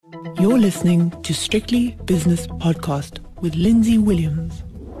You're listening to Strictly Business Podcast with Lindsay Williams.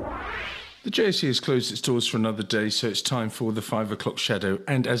 The JSE has closed its doors for another day, so it's time for the 5 o'clock shadow.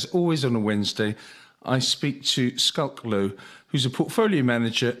 And as always on a Wednesday, I speak to Schalk Louw, who's a portfolio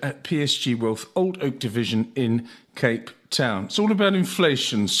manager at PSG Wealth, Old Oak Division in Cape Town. It's all about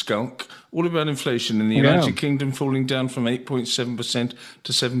inflation, Schalk. All about inflation in the United Kingdom falling down from 8.7%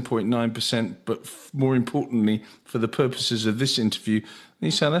 to 7.9%. But more importantly, for the purposes of this interview, the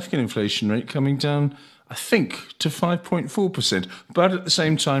South African inflation rate coming down, I think, to 5.4%. But at the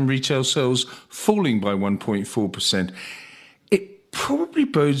same time, retail sales falling by 1.4%. It probably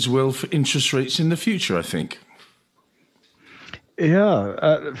bodes well for interest rates in the future, I think.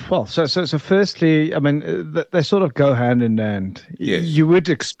 Yeah, so firstly, I mean, they sort of go hand in hand. Yes. You would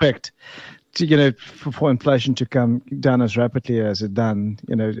expect, for inflation to come down as rapidly as it done,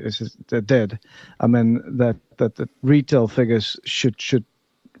 as it did. I mean, that the retail figures should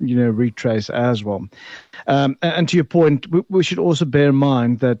retrace as well. And to your point, we should also bear in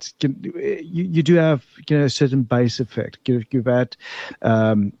mind that you do have a certain base effect. You've had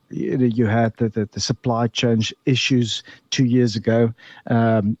you had the supply chain issues 2 years ago.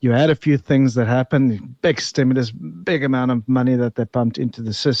 You had a few things that happened, big stimulus, big amount of money that they pumped into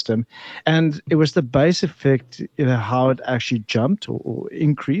the system, and it was the base effect, how it actually jumped or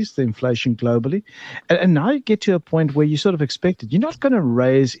increased the inflation globally. And now you get to a point where you sort of expect it. You're not going to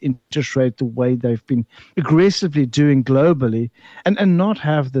raise interest rate the way they've been aggressively doing globally and not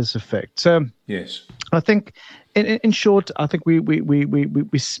have this effect. So yes, I think in short, I think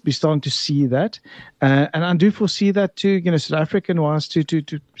we're starting to see that, and I do foresee that too. South African wants to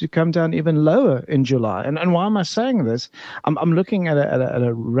come down even lower in July. And why am I saying this? I'm looking at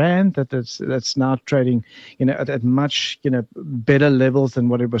a rand that's now trading, at much better levels than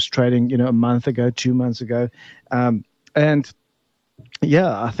what it was trading, a month ago, 2 months ago, and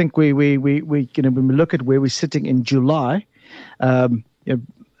yeah, I think we when we look at where we're sitting in July,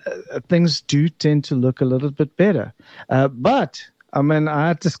 things do tend to look a little bit better. But I mean, I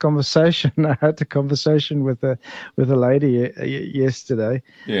had this conversation. I had a conversation with a lady yesterday.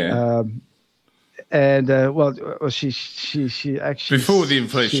 Yeah. She actually before the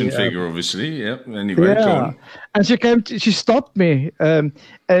inflation figure, obviously. Yep. Anyway, go on. And she stopped me, and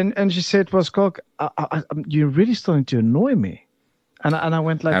she said, "Well, Schalk, you're really starting to annoy me." And I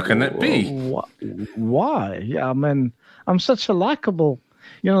went like, how can that be? Why? Yeah, I mean, I'm such a likable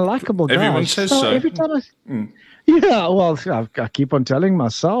guy. Everyone says so. Every time yeah, well, I keep on telling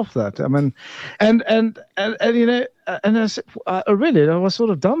myself that. I mean, and I said, I was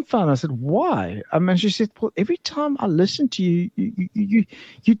sort of dumbfounded. I said, why? I mean, she said, well, every time I listen to you,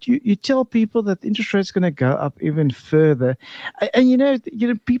 you tell people that interest rate's going to go up even further,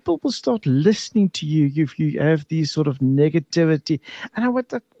 and people will start listening to you if you have these sort of negativity. And I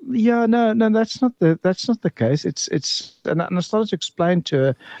went, yeah, no, that's not the case. And I started to explain to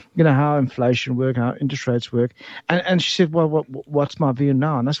her, how inflation works, how interest rates work, and she said, well, what's my view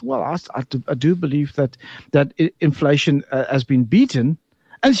now? And I said, well, I do believe that inflation has been beaten.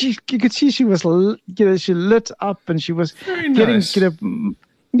 And you could see she was, she lit up, and she was very getting,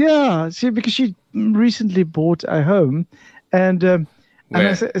 nice. because she recently bought a home, and and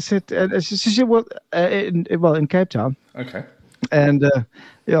I said, she said, well, in Cape Town. Okay. And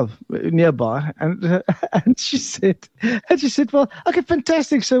nearby, and she said, well, okay,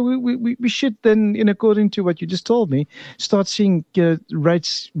 fantastic. So we should then, according to what you just told me, start seeing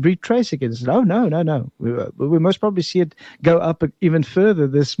rates retrace again. I said, oh no, we most probably see it go up even further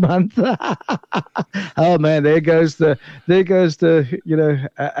this month. Oh man, there goes the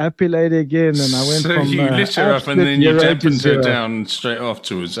happy lady again. And I went so you lit her up and then you dampened her down straight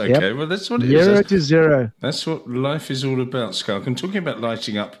afterwards. Okay, yep. Well that's what it is. 0 to 0. That's what life is all about, Schalk. I'm talking about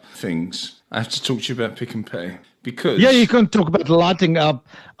lighting up things. I have to talk to you about Pick and Pay because you can't talk about lighting up.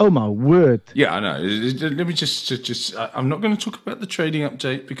 Oh my word! Yeah, I know. Let me just. I'm not going to talk about the trading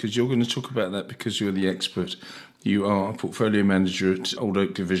update because you're going to talk about that because you're the expert. You are a portfolio manager at Old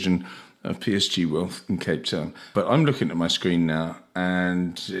Oak Division of PSG Wealth in Cape Town. But I'm looking at my screen now,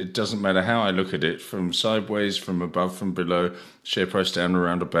 and it doesn't matter how I look at it, from sideways, from above, from below, share price down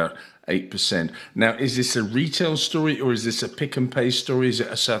around about 8%. Now, is this a retail story or is this a Pick and Pay story? Is it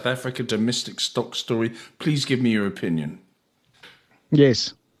a South Africa domestic stock story? Please give me your opinion.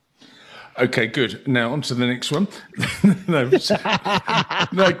 Yes. Okay, good. Now on to the next one. No,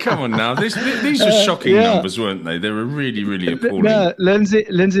 come on now. These were shocking numbers, weren't they? They were really, really appalling. No, Lindsay,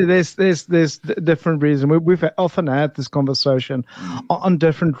 there's different reasons. We've often had this conversation on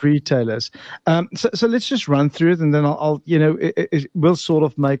different retailers. So let's just run through it, and then I'll it will sort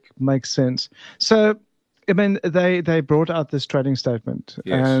of make sense. So I mean, they brought out this trading statement,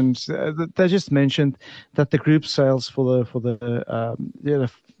 Yes. and they just mentioned that the group sales for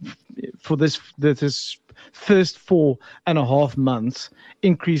this first 4.5 months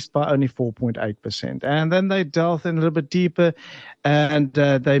increased by only 4.8%. And then they delved in a little bit deeper, and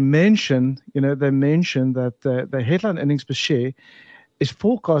they mentioned that the headline earnings per share is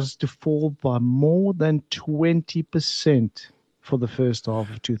forecast to fall by more than 20% for the first half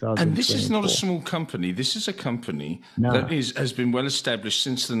of 2024. And this is not a small company. This is a company that has been well established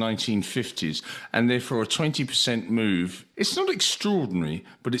since the 1950s, and therefore a 20% move. It's not extraordinary,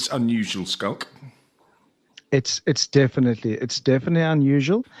 but it's unusual, Schalk. It's definitely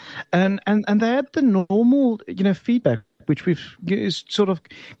unusual, and they had the normal feedback which we've sort of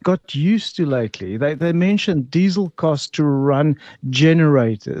got used to lately. They mentioned diesel costs to run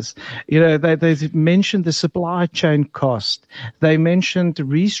generators. They mentioned the supply chain cost. They mentioned the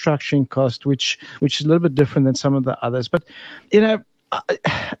restructuring cost, which is a little bit different than some of the others. But I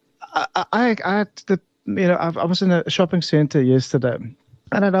was in a shopping center yesterday.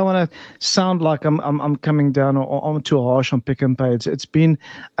 And I don't want to sound like I'm coming down or I'm too harsh on Pick n Pay. It's been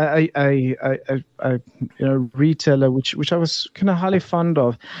a retailer which I was kind of highly fond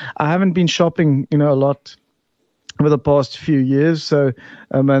of. I haven't been shopping a lot over the past few years, so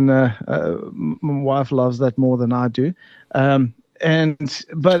my wife loves that more than I do.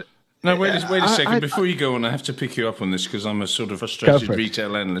 But now wait a second. Before you go on, I have to pick you up on this because I'm a sort of frustrated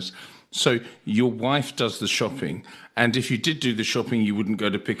retail analyst. So your wife does the shopping, and if you did do the shopping, you wouldn't go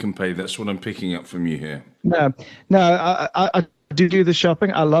to Pick n Pay. That's what I'm picking up from you here. No, I do the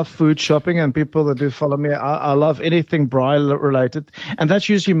shopping. I love food shopping, and people that do follow me, I love anything braille related, and that's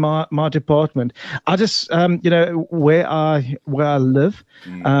usually my department. I just where I live,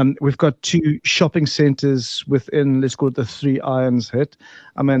 we've got 2 shopping centers within, let's call it the 3 Irons hit.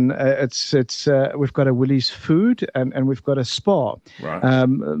 I mean, it's we've got a Woolies Food and we've got a Spar, right.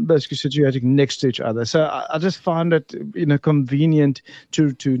 basically situated next to each other. So I just find it convenient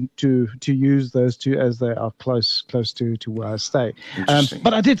to use those 2 as they are close to where I stay.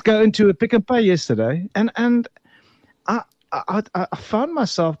 But I did go into a Pick n Pay yesterday, and I found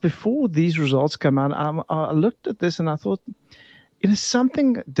myself, before these results came out, I looked at this and I thought,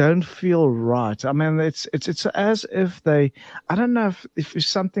 something don't feel right. I mean, it's as if I don't know if it's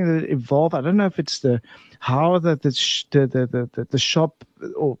something that evolved. I don't know if it's how the shop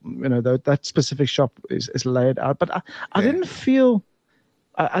or that specific shop is laid out. But I didn't feel.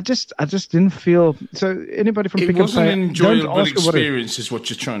 I just didn't feel. So anybody from Pick n Pay, it wasn't an enjoyable experience, is what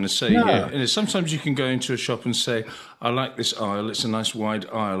you're trying to say here. And sometimes you can go into a shop and say, "I like this aisle. It's a nice wide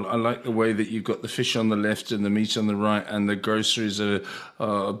aisle. I like the way that you've got the fish on the left and the meat on the right, and the groceries are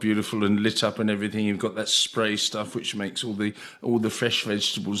beautiful and lit up and everything. You've got that spray stuff which makes all the fresh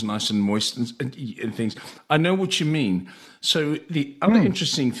vegetables nice and moist and things." I know what you mean. So the other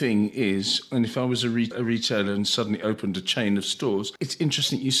interesting thing is, and if I was a retailer and suddenly opened a chain of stores, it's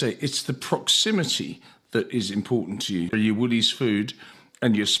interesting you say it's the proximity that is important to you. Your Woolies Food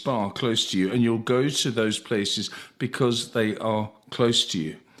and your Spar close to you, and you'll go to those places because they are close to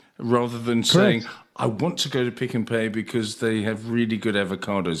you, rather than saying, "I want to go to Pick n Pay because they have really good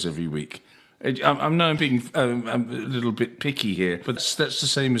avocados every week." I'm now being a little bit picky here, but that's the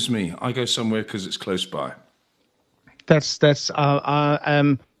same as me. I go somewhere because it's close by.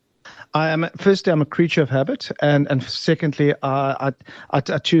 Firstly, I'm a creature of habit, and secondly, I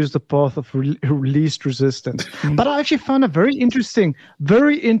choose the path of least resistance. But I actually found a very interesting.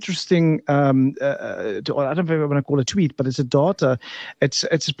 I don't know if I want to call it a tweet, but it's a data.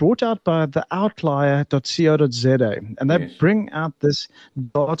 It's brought out by the outlier.co.za, and they bring out this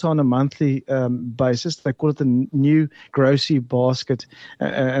data on a monthly basis. They call it the new grocery basket,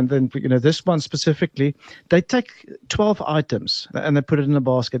 and then this one specifically, they take 12 items and they put it in a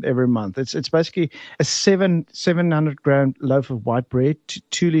basket every month. It's basically a 700-gram loaf of white bread,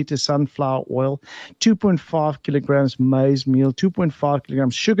 2 liters sunflower oil, 2.5 kilograms maize meal, 2.5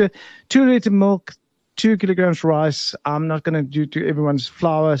 kilograms sugar, 2 liter milk, 2 kilograms rice. I'm not going to do to everyone's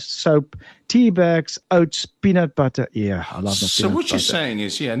flour, soap, tea bags, oats, peanut butter. Yeah, I love that. So what you're saying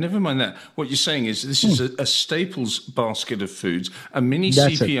is, never mind that. What you're saying is this is a staples basket of foods, a mini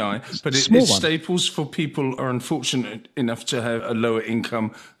CPI, but it's staples for people who are unfortunate enough to have a lower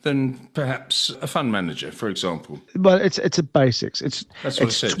income than perhaps a fund manager, for example. Well, it's a basics. It's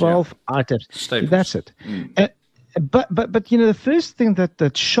 12 items. Staples. That's it. But the first thing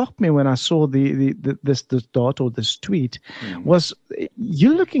that shocked me when I saw this dot or this tweet was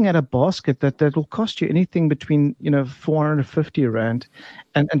you're looking at a basket that will cost you anything between 450 rand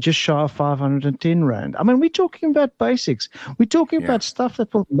and just shy of 510 rand. I mean, we're talking about basics. We're talking about stuff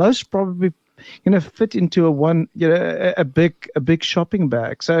that will most probably fit into a big shopping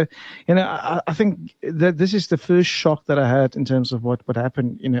bag. So, I think that this is the first shock that I had in terms of what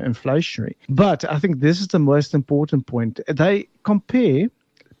happened, inflationary. But I think this is the most important point. They compare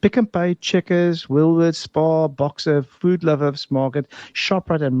Pick n Pay, Checkers, Woolworths, Spar, Boxer, Food Lovers Market,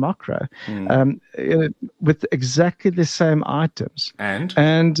 Shoprite, and Makro, with exactly the same items. And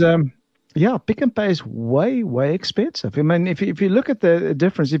yeah, Pick n Pay is way, way expensive. I mean, if you look at the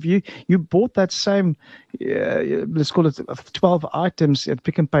difference, if you bought that same, let's call it 12 items at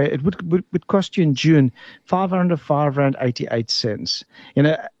Pick n Pay, it would cost you in June R5.88.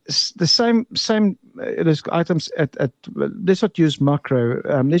 The same items at let's not use Makro,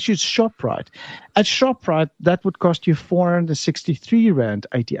 let's use Shoprite. At Shoprite, that would cost you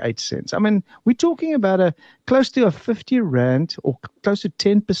R463.88. I mean, we're talking about close to a 50 Rand or close to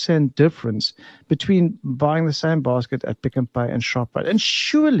 10% difference between buying the same basket at Pick n Pay and Shoprite. And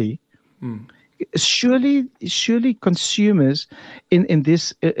surely consumers in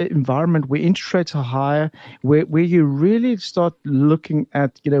this environment where interest rates are higher, where you really start looking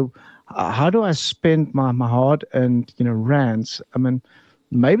at, how do I spend my hard-earned, rands? I mean,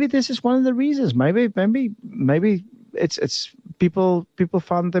 maybe this is one of the reasons. Maybe it's people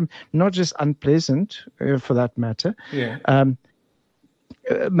find them not just unpleasant, for that matter. Yeah.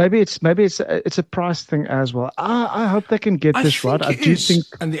 Maybe it's a price thing as well. I hope they can get this right. I do think.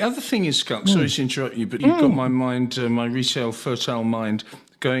 And the other thing is, Schalk, sorry to interrupt you, but you've got my mind, my resale fertile mind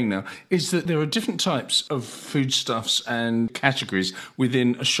going now, is that there are different types of foodstuffs and categories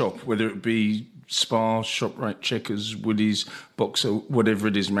within a shop, whether it be Spar, Shoprite, Checkers, Woolies, Boxer, whatever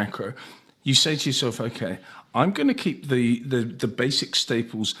it is, Makro. You say to yourself, okay, I'm going to keep the basic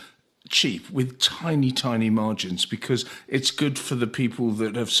staples cheap with tiny margins because it's good for the people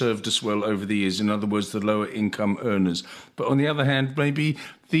that have served us well over the years. In other words, the lower income earners. But on the other hand, maybe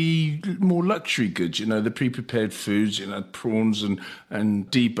the more luxury goods, the pre-prepared foods, prawns and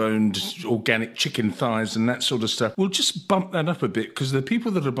deboned organic chicken thighs and that sort of stuff, we'll just bump that up a bit because the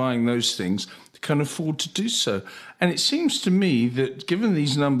people that are buying those things can afford to do so. And it seems to me that given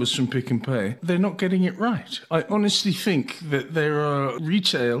these numbers from Pick n Pay, they're not getting it right. I honestly think that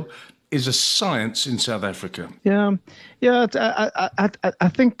retail is a science in South Africa. Yeah. I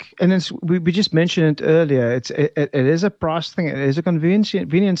think, and we just mentioned it earlier. It is a price thing. It is a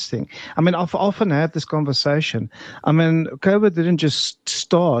convenience thing. I mean, I've often had this conversation. I mean, COVID didn't just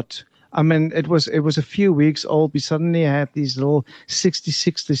start. I mean, it was a few weeks old. We suddenly had these little 60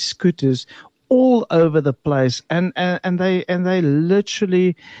 scooters all over the place, and they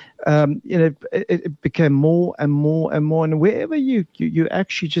literally, it became more and more and more. And wherever you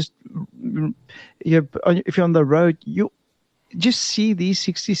actually just, if you're on the road, you just see these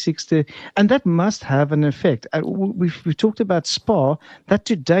 60, and that must have an effect. We've talked about Spar that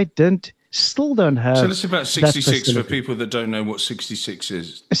to date still don't have. Tell us about 66 for people that don't know what 66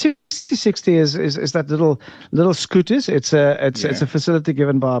 is. 60 is that little scooters. It's a facility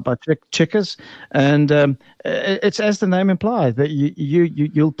given by Checkers, and it's as the name implies that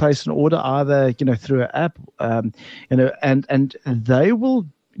you'll place an order either through an app, and they will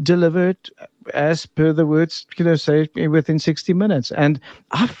deliver it as per the words, say within 60 minutes. And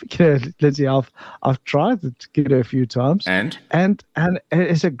Lindsay, I've tried it, a few times, and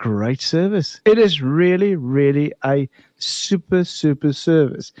it's a great service. It is really, really a super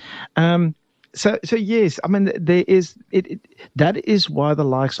service. So yes, I mean there is it. That is why the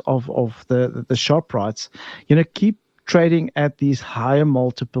likes of the Shoprites, keep trading at these higher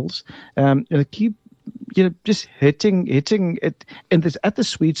multiples. Keep just hitting it at the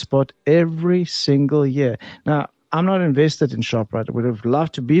sweet spot every single year. Now, I'm not invested in Shoprite. I would have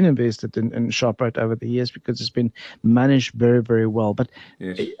loved to be invested in Shoprite over the years because it's been managed very, very well. But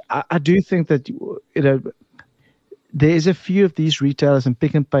yes. I do think that there's a few of these retailers, and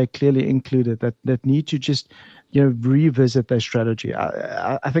Pick n Pay clearly included, that need to just revisit their strategy.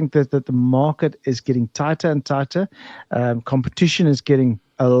 I think that the market is getting tighter and tighter. Competition is getting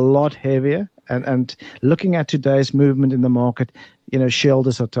a lot heavier. And looking at today's movement in the market,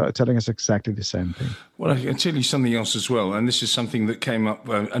 shareholders are telling us exactly the same thing. Well, I can tell you something else as well, and this is something that came up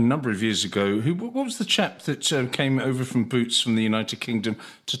a number of years ago. What was the chap that came over from Boots from the United Kingdom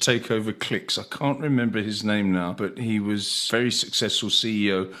to take over Clicks? I can't remember his name now, but he was very successful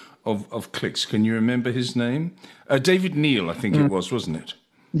CEO of Clicks. Can you remember his name? David Neal, I think it was, wasn't it?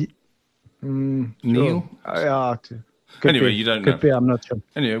 Neil? Sure. Anyway, you don't know. Could be, I'm not sure.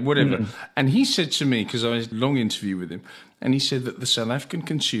 Anyway, whatever. And he said to me, because I had a long interview with him, and he said that the South African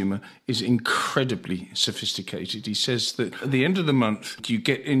consumer is incredibly sophisticated. He says that at the end of the month, you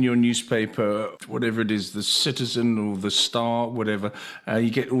get in your newspaper, whatever it is, the Citizen or the Star, whatever, you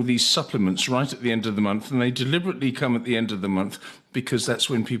get all these supplements right at the end of the month, and they deliberately come at the end of the month because that's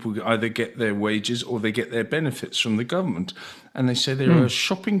when people either get their wages or they get their benefits from the government. And they say there are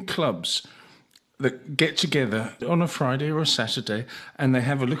shopping clubs that get together on a Friday or a Saturday, and they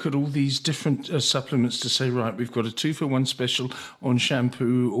have a look at all these different supplements to say, right, we've got a 2-for-1 special on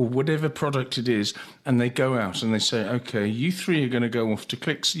shampoo or whatever product it is, and they go out and they say, okay, you three are going to go off to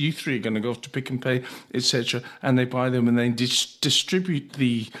Clicks, you three are going to go off to Pick and Pay, etc., and they buy them and they distribute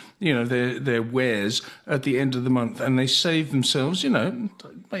the, their wares at the end of the month, and they save themselves, it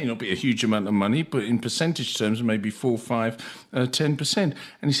may not be a huge amount of money, but in percentage terms, maybe 4, 5, 10%. And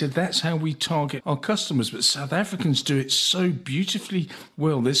he said that's how we target our customers. But South Africans do it so beautifully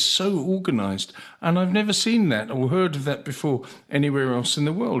well. They're so organised. And I've never seen that or heard of that before anywhere else in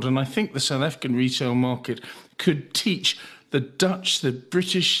the world. And I think the South African retail market could teach the Dutch, the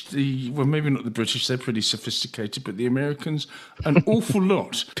British, well, maybe not the British, they're pretty sophisticated, but the Americans, an awful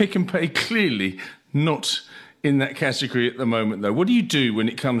lot. Pick and Pay clearly not in that category at the moment, though. What do you do when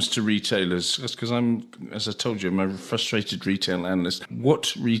it comes to retailers? Because as I told you, I'm a frustrated retail analyst.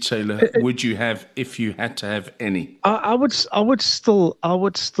 What retailer would you have if you had to have any? I would still.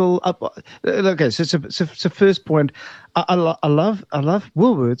 Okay, so it's a first point. I love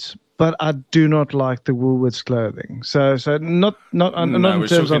Woolworths, but I do not like the Woolworths clothing. So not No, in we're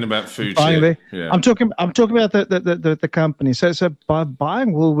terms talking of about food buying here. there. Yeah. I'm talking about the company. So by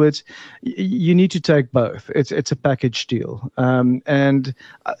buying Woolworths, you need to take both. It's a package deal. And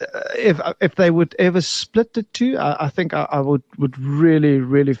if they would ever split the two, I think I would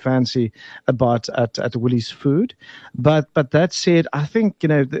really fancy a bite at Woolies Food. But that said, I think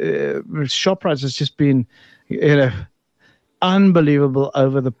the Shoprite has just been unbelievable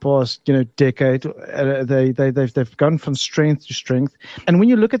over the past decade. They've gone from strength to strength, and when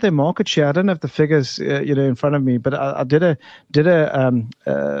you look at their market share, I don't have the figures in front of me, but I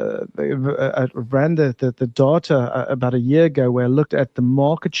ran the data about a year ago where I looked at the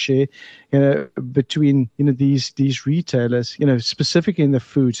market share between these retailers, specifically in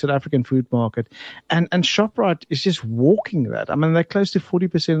the South African food market, and Shoprite is just walking that. I mean, they're close to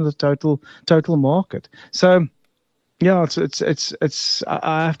 40% of the total market. So yeah, it's.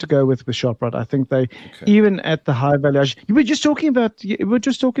 I have to go with Shoprite. I think they, even at the high valuation. We were just talking about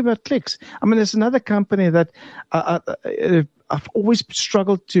Clicks. I mean, there's another company that I've always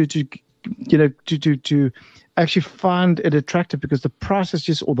struggled to actually find it attractive because the price is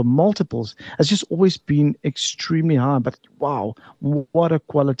just, or the multiples has just always been extremely high. But wow, what a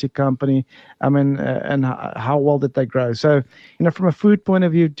quality company. I mean, and how well did they grow? So, from a food point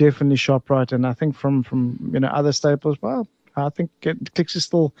of view, definitely ShopRite. And I think from other staples, well, I think Clicks is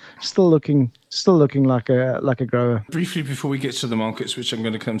still looking like a grower. Briefly before we get to the markets, which I'm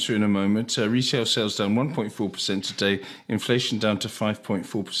going to come to in a moment, retail sales down 1.4% today, inflation down to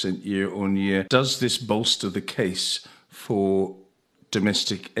 5.4% year on year. Does this bolster the case for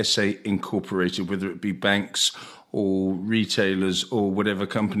domestic SA Incorporated, whether it be banks or retailers or whatever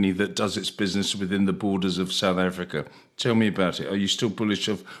company that does its business within the borders of South Africa? Tell me about it. Are you still bullish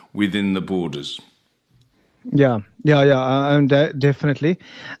of within the borders? Yeah, definitely.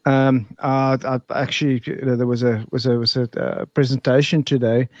 I actually, there was a presentation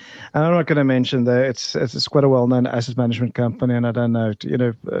today, and I'm not going to mention that it's quite a well-known asset management company, and I don't know,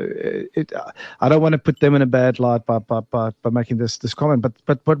 I don't want to put them in a bad light by making this comment,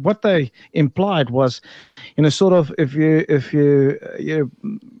 but what they implied was, sort of if you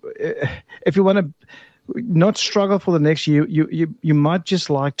want to not struggle for the next year, you might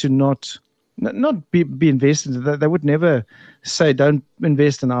just like to not be invested. They would never say don't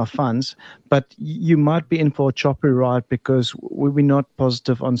invest in our funds, but you might be in for a choppy ride because we're not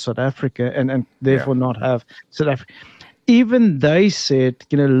positive on South Africa and therefore not have South Africa. Even they said,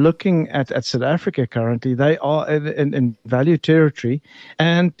 looking at South Africa currently, they are in value territory,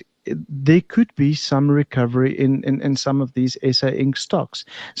 and there could be some recovery in some of these SA Inc. stocks.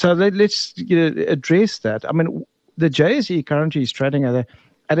 So let's address that. I mean, the JSE currently is trading at a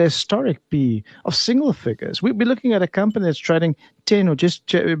historic P of single figures. We'd be looking at a company that's trading 10 or just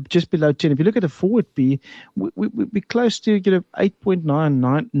below 10. If you look at a forward P, we'd be close to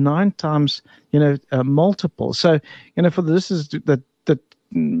 8.9 times multiple. So for this is that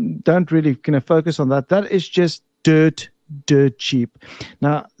don't really focus on that. That is just dirt cheap.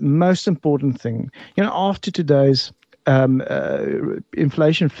 Now, most important thing, after today's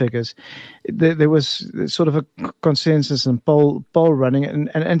inflation figures, there was sort of a consensus and poll running, and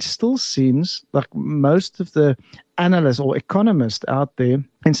it still seems like most of the analysts or economists out there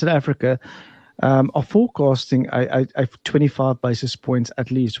in South Africa are forecasting a 25 basis points,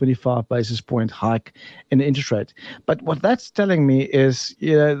 at least 25 basis point hike in the interest rate. But what that's telling me is,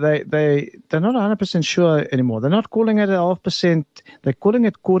 they're not 100% sure anymore. They're not calling it 0.5%. They're calling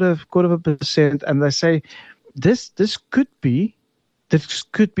it quarter of a percent, and they say this could be the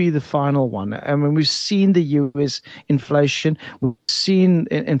final one. I mean, we've seen the US inflation. We've seen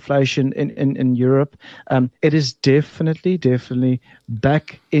inflation in Europe. It is definitely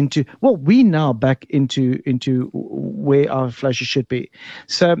back into, we now back into where our inflation should be.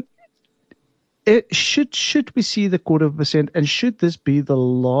 So should we see the quarter of a percent, and should this be the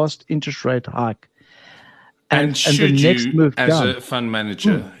last interest rate hike? And should the next you, move as down, a fund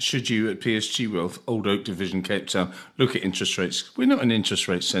manager, should you at PSG Wealth, Old Oak Division, Cape Town, look at interest rates? We're not an interest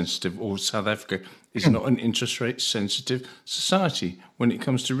rate sensitive, or South Africa is not an interest rate sensitive society when it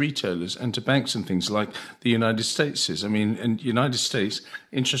comes to retailers and to banks and things like the United States is. I mean, in the United States,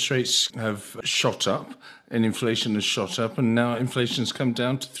 interest rates have shot up and inflation has shot up, and now inflation's come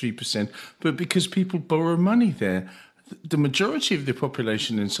down to 3%. But because people borrow money there, the majority of the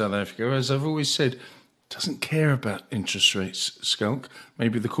population in South Africa, as I've always said, doesn't care about interest rates, Schalk.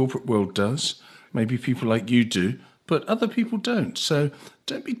 Maybe the corporate world does. Maybe people like you do, but other people don't. So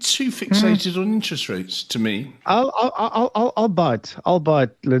don't be too fixated on interest rates. To me, I'll bite,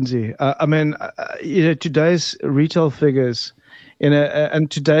 Lindsay. I mean, today's retail figures, and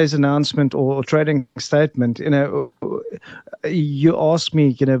today's announcement or trading statement, you asked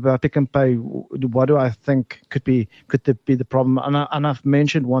me, about Pick n Pay. What do I think could be the problem? And I've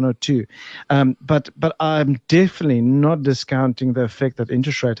mentioned one or two, but I'm definitely not discounting the effect that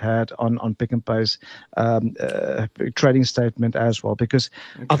interest rate had on Pick n Pay's trading statement as well, because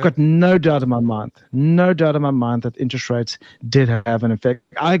I've got no doubt in my mind that interest rates did have an effect.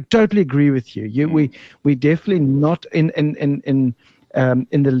 I totally agree with you. We definitely not in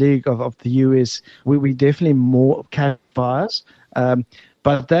the league of the US. We definitely more cash buyers.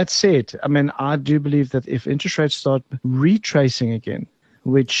 But that said, I mean, I do believe that if interest rates start retracing again,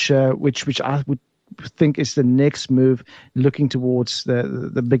 which I would think is the next move, looking towards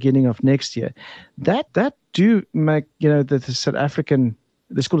the beginning of next year, that do make the South African,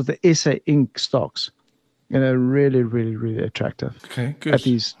 let's call it the SA Inc. stocks, really, really, really attractive. Okay, good. At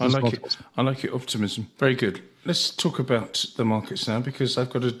these I like multiples. it. I like your optimism. Very good. Let's talk about the markets now, because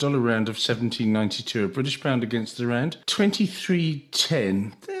I've got a dollar rand of 17.92, a British pound against the rand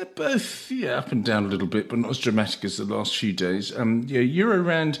 23.10. They're both up and down a little bit, but not as dramatic as the last few days. Euro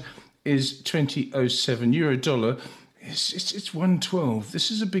rand is 20.07. Euro dollar it's 112. This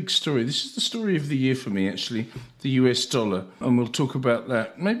is a big story. This is the story of the year for me, actually, the US dollar. And we'll talk about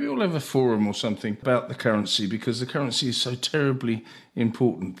that. Maybe we'll have a forum or something about the currency, because the currency is so terribly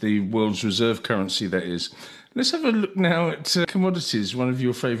important, the world's reserve currency, that is. Let's have a look now at commodities, one of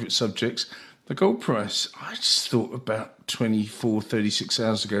your favourite subjects. The gold price, I just thought about 24, 36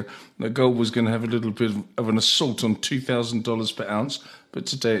 hours ago that gold was going to have a little bit of an assault on $2,000 per ounce, but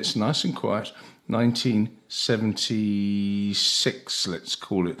today it's nice and quiet. 1976, let's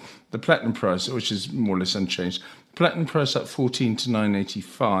call it. The platinum price, which is more or less unchanged. Platinum price up 14 to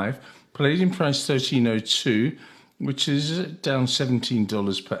 985. Palladium price 1302, which is down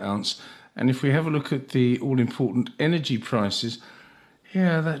 $17 per ounce. And if we have a look at the all-important energy prices,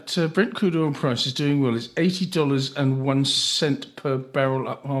 that Brent crude oil price is doing well. It's $80.01 per barrel,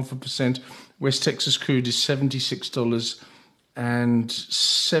 up 0.5%. West Texas crude is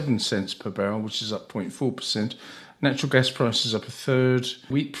 $76.07 per barrel, which is up 0.4%. Natural gas prices up a third.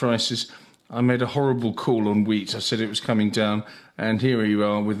 Wheat prices, I made a horrible call on wheat. I said it was coming down, and here you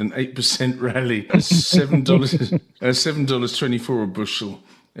are with an 8% rally. $7.24 a bushel.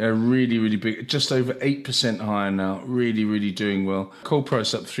 Really, really big. Just over 8% higher now. Really, really doing well. Coal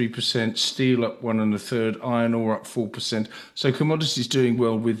price up 3%. Steel up 1 1/3. Iron ore up 4%. So commodities doing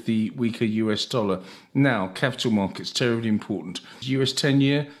well with the weaker US dollar. Now, capital markets, terribly important. US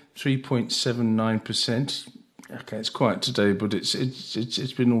 10-year, 3.79%. Okay, it's quiet today, but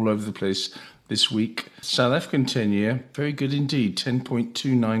it's been all over the place this week. South African 10-year, very good indeed,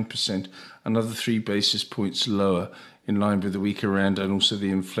 10.29%. Another 3 basis points lower, in line with the weaker rand and also the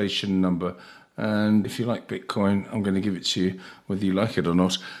inflation number. And if you like Bitcoin, I'm going to give it to you, whether you like it or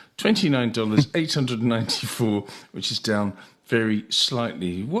not. $29,894, which is down very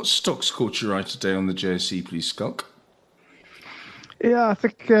slightly. What stocks caught your eye today on the JSE, please, Schalk? Yeah, I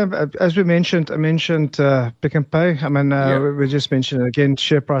think as I mentioned Pick and Pay. I mean, Yeah. we just mentioned it again.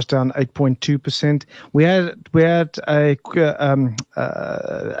 Share price down 8.2%. We had a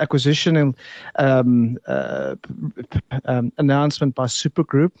acquisition and announcement by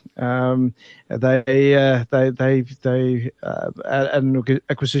Supergroup. They an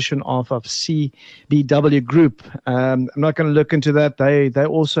acquisition of CBW Group. I'm not going to look into that. They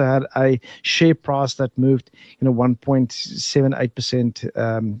also had a share price that moved 1.78%.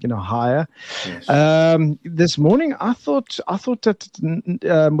 Higher. Yes. This morning, I thought that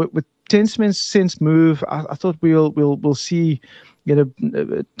with 10 cents move, I thought we'll see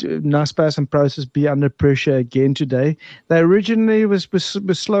Naspers and Prosus be under pressure again today. They originally was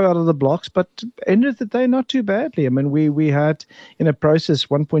slow out of the blocks, but ended the day not too badly. I mean, we had Prosus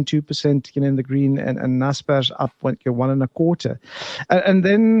 1.2% in the green, and Naspers up 1.25%, and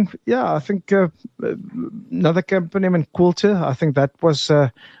then I think another company, I mean Quilter, I think that was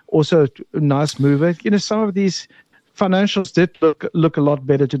also a nice mover. Some of these financials did look a lot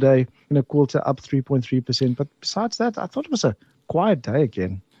better today. Quilter up 3.3%, but besides that, I thought it was a quiet day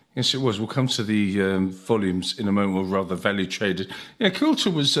again. Yes, it was. We'll come to the volumes in a moment, or rather value traded. Yeah, Quilter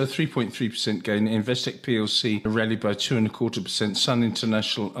was 3.3% gain. Investec PLC rallied by 2.25%. Sun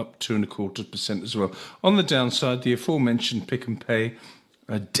International up 2.25% as well. On the downside, the aforementioned Pick and Pay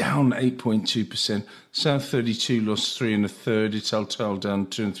down 8.2%. South 32 lost 3 1/3. Italtile down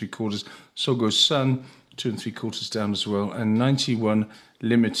 2 3/4. So goes Sun 2 3/4 down as well. And 91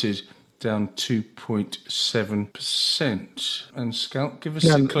 Limited down 2.7%. And Schalk, give us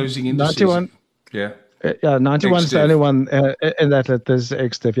the closing indices. 91. Yeah. 91 is the only one in that. There's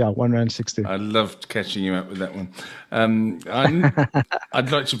ex-div, R1.60. I loved catching you out with that one.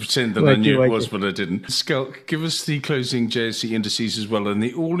 I'd like to pretend that I knew it was, but I didn't. Schalk, give us the closing JSE indices as well, and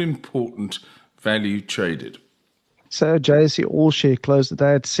the all-important value traded. So JSE All Share closed the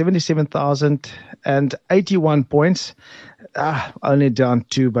day at 77,081 points. Only down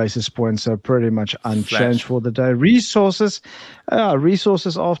 2 basis points, so pretty much unchanged for the day. Resources after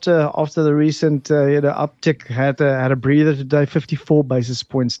the recent uptick had a breather today, 54 basis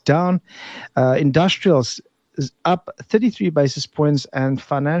points down. Industrials is up 33 basis points, and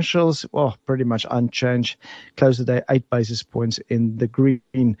financials, pretty much unchanged. Closed the day 8 basis points in the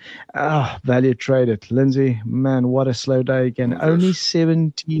green. Value traded. Lindsay, man, what a slow day again. Only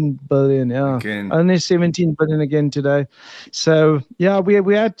 17 billion. Yeah, again. Only 17 billion again today. So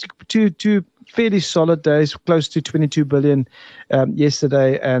we had two fairly solid days, close to 22 billion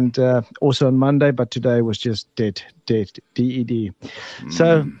yesterday and also on Monday, but today was just dead, DED.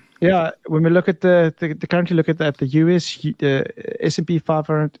 So. Yeah, when we look at the currently look at that, the US S&P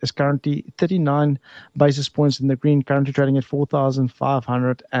 500 is currently 39 basis points in the green, currently trading at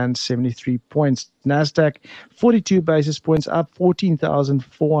 4,573 points. Nasdaq 42 basis points up,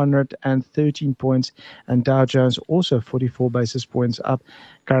 14,413 points, and Dow Jones also 44 basis points up,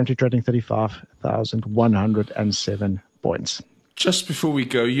 currently trading 35,107 points. Just before we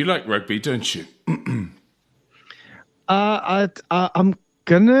go, you like rugby, don't you?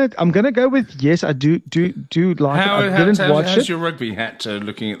 I'm gonna go with yes. I do like it. I didn't watch it. How's your rugby hat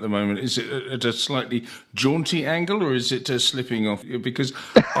looking at the moment? Is it at a slightly jaunty angle, or is it slipping off? Because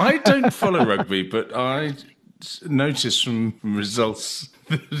I don't follow rugby, but I noticed from results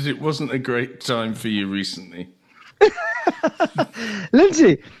that it wasn't a great time for you recently.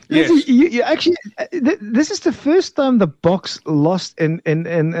 Lindsay, yes. you actually, this is the first time the Boks lost in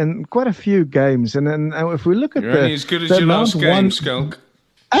quite a few games, and if we look at You're only as good as your last game, Schalk.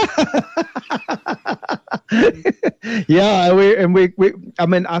 Yeah, I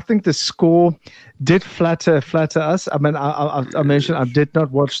mean, I think the score did flatter us. I mean, I mentioned I did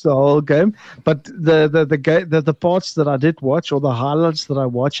not watch the whole game, but the parts that I did watch, or the highlights that I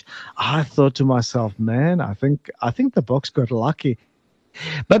watched, I thought to myself, man, I think the Boks got lucky.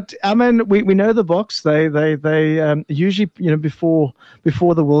 But I mean, we know the Boks. They usually, before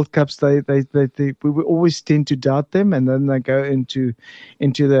the World Cups, we always tend to doubt them, and then they go into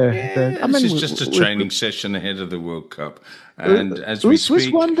the. I mean, this is just a training session ahead of the World Cup, and as we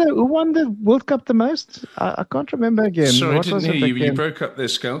speak, who won the World Cup the most? I can't remember again. Sorry, I didn't hear you. You broke up there,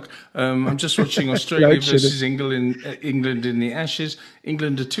 Schalk. I'm just watching Australia versus England in the Ashes.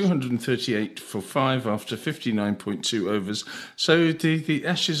 England are 238 for 5 after 59.2 overs. So the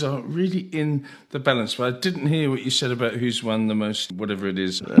Ashes are really in the balance. But I didn't hear what you said about who's won the most, whatever it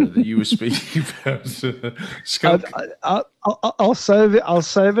is that you were speaking about. Schalk. I'll save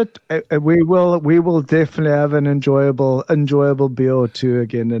it. We will definitely have an enjoyable beer or two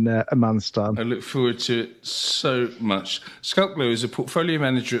again in a month's time. I look forward to it so much. Schalk Louw is a portfolio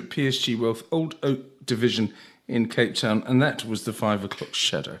manager at PSG Wealth Old Oak Division in Cape Town, and that was the 5 o'clock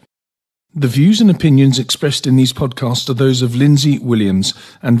shadow. The views and opinions expressed in these podcasts are those of Lindsay Williams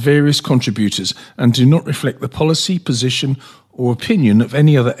and various contributors and do not reflect the policy, position or opinion of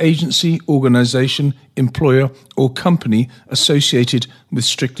any other agency, organisation, employer or company associated with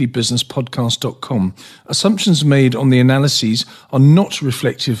strictlybusinesspodcast.com. Assumptions made on the analyses are not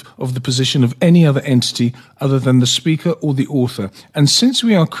reflective of the position of any other entity other than the speaker or the author. And since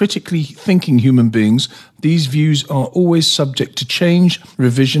we are critically thinking human beings, these views are always subject to change,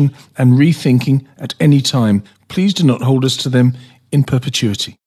 revision and rethinking at any time. Please do not hold us to them in perpetuity.